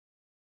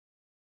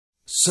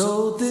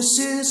So this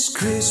is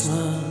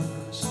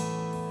Christmas.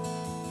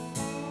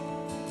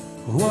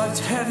 What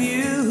have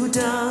you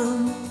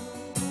done?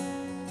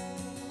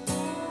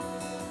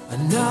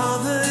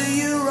 Another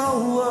year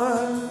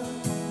over,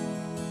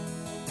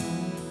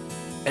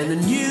 and a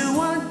new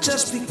one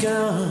just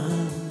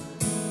begun.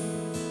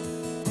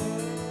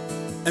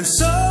 And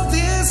so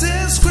this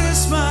is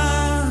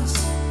Christmas.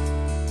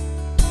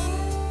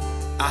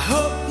 I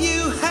hope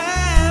you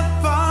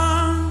have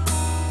fun.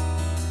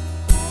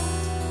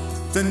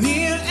 The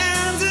near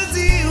and the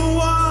dear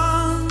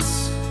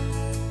ones,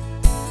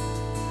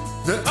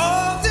 the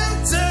old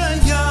and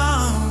the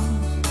young.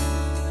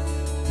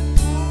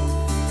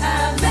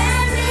 A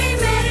very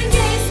Merry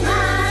Christmas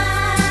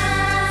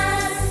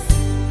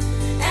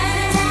and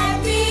a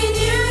Happy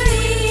New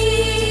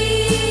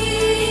Year.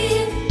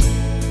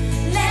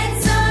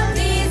 Let's hope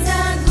it's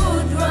a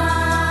good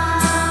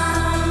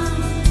one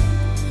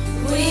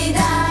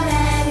without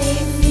any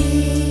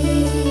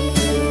fear.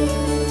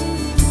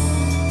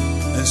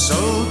 And so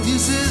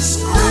this is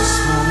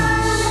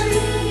Christmas,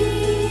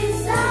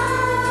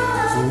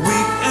 for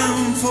weak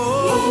and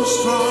for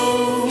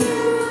strong,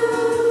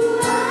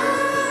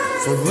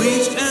 for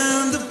rich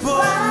and the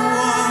poor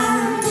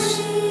ones.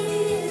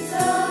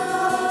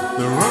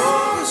 The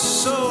road is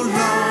so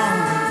long,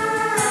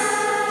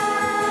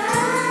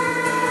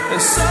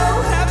 and so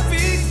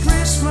happy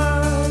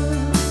Christmas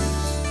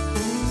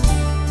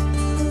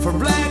for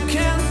black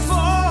and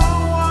for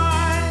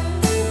white,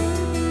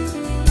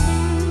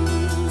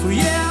 for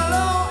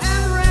yellow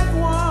and red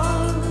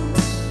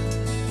ones.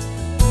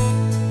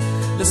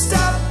 Let's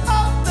stop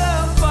all the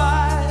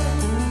fight.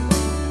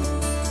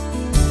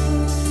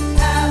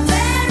 A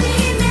very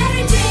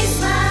Merry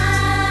Christmas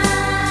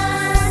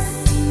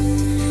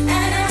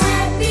and a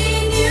Happy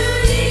New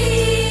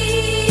Year.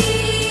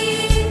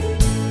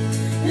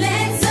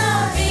 Let's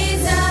hope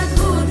it's a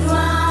good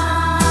one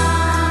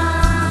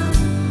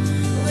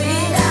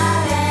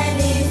without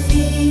any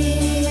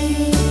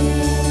fear.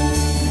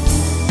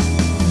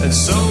 And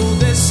so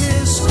this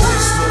is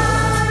Christmas.